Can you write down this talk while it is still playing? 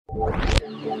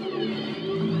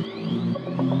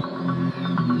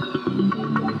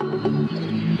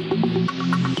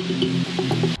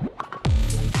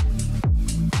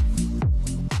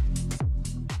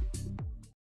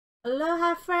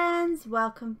friends,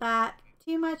 welcome back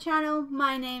to my channel.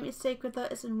 My name is Sacred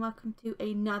Lotus and welcome to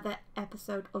another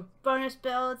episode of bonus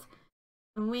builds,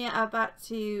 and we are about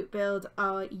to build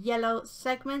our yellow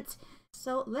segment.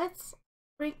 So let's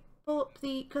pull up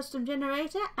the custom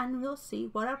generator and we'll see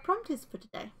what our prompt is for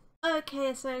today.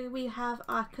 Okay, so we have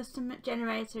our custom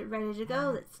generator ready to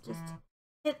go. Let's just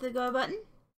hit the go button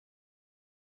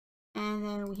and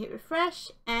then we hit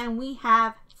refresh and we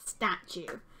have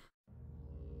statue.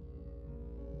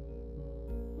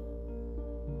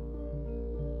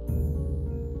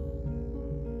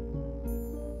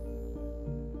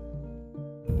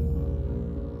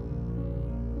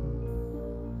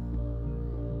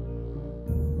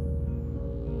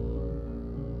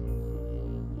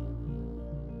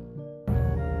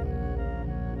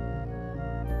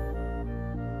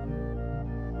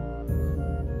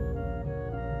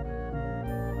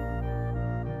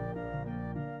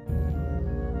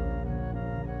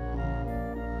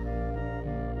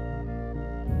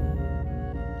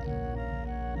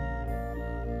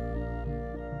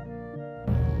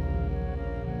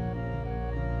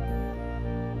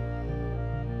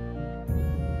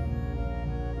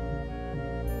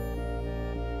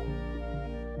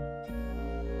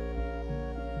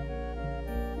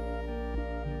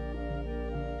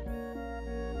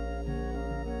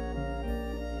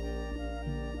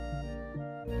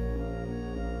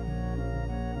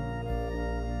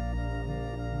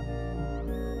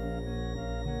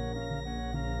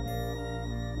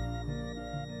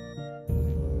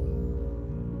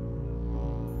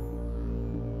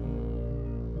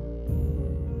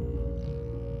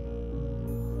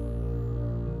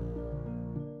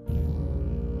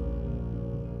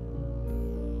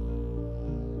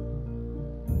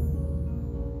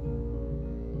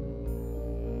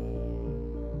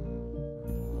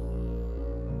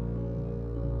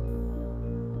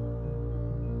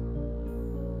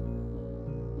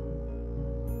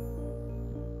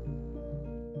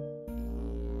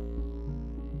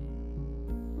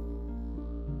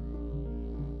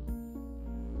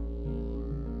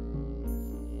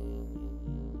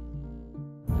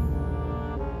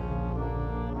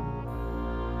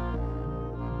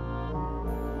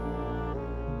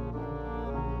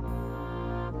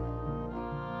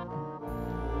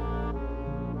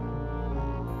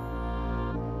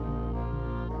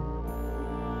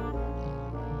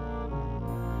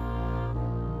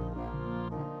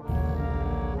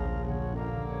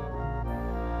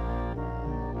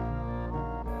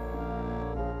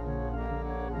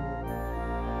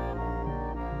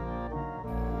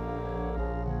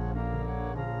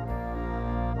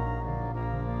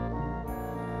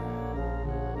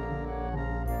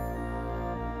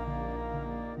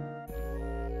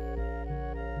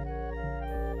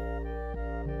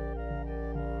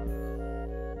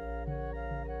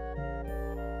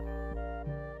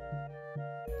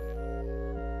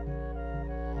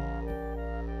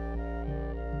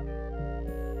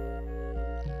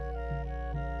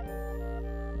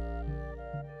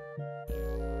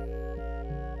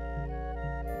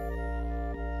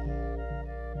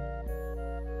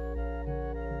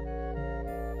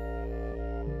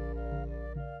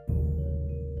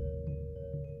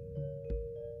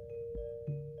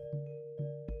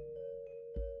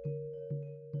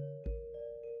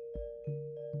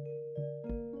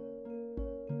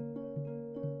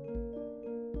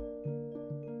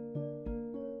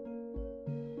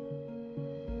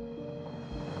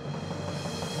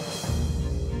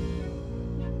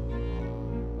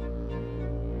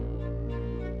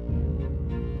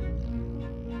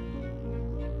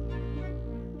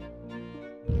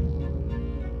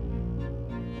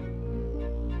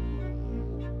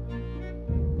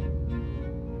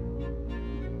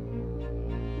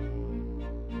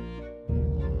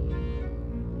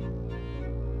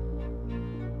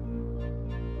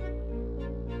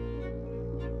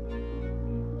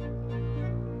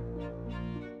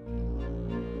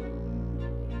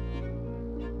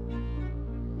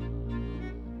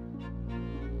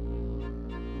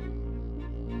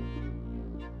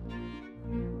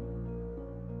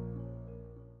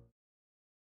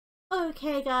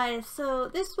 Okay guys, so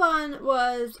this one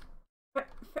was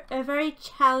a very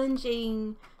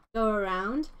challenging go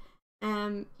around.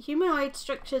 Humanoid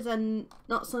structures are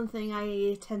not something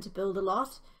I tend to build a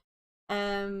lot.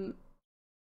 I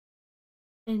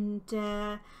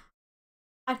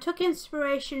took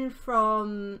inspiration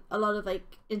from a lot of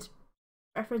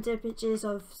reference images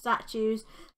of statues.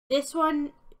 This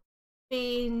one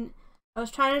being, I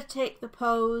was trying to take the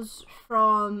pose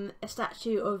from a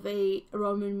statue of a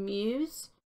Roman muse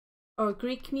or a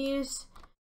Greek muse,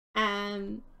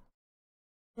 and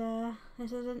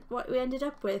this isn't what we ended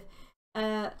up with.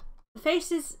 The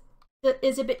faces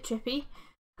is a bit trippy.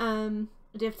 I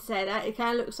do have to say that. It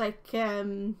kind of looks like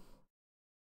two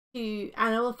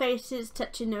animal faces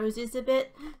touching noses a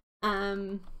bit.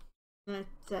 But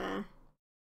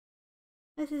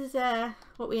this is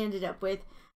what we ended up with.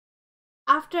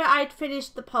 After I'd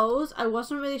finished the pose, I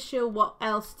wasn't really sure what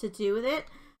else to do with it.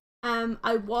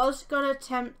 I was going to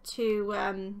attempt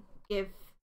to give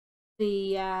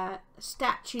the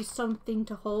statue something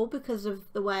to hold because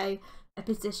of the way I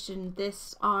positioned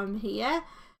this arm here.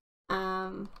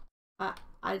 But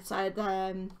I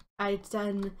decided I'd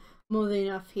done more than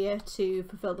enough here to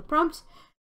fulfill the prompt,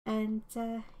 and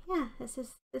yeah, this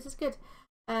is good.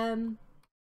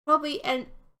 Probably, and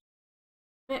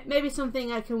maybe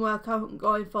something I can work on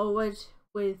going forward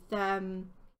with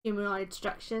humanoid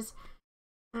structures.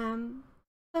 So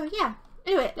yeah,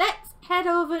 anyway, let's head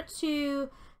over to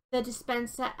the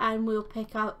dispenser and we'll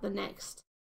pick out the next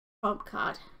prompt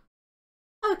card.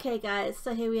 Okay guys,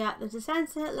 so here we are at the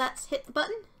dispenser. Let's hit the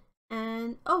button,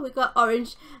 and oh, we got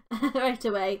orange right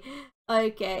away.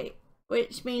 Okay,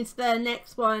 which means the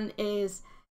next one is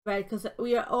red because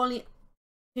we are only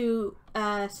 2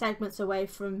 segments away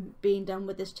from being done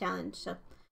with this challenge. So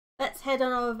let's head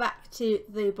on over back to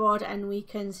the board and we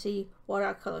can see what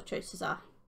our color choices are.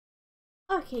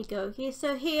 Okay, go.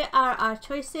 So here are our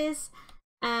choices.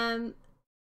 Sadly,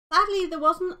 there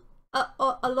wasn't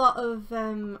a lot of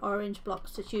orange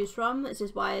blocks to choose from. This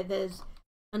is why there's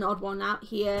an odd one out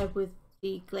here with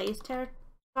the glazed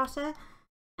terracotta.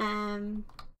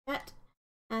 But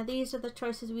these are the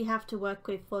choices we have to work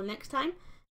with for next time.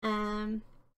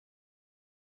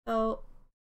 So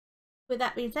with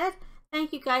that being said,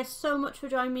 thank you guys so much for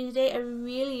joining me today. I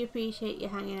really appreciate you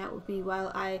hanging out with me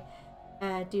while I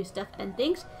do stuff and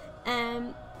things.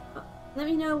 Let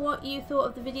me know what you thought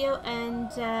of the video, and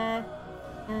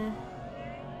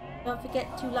don't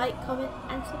forget to like, comment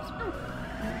and subscribe.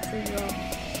 See you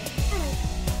all.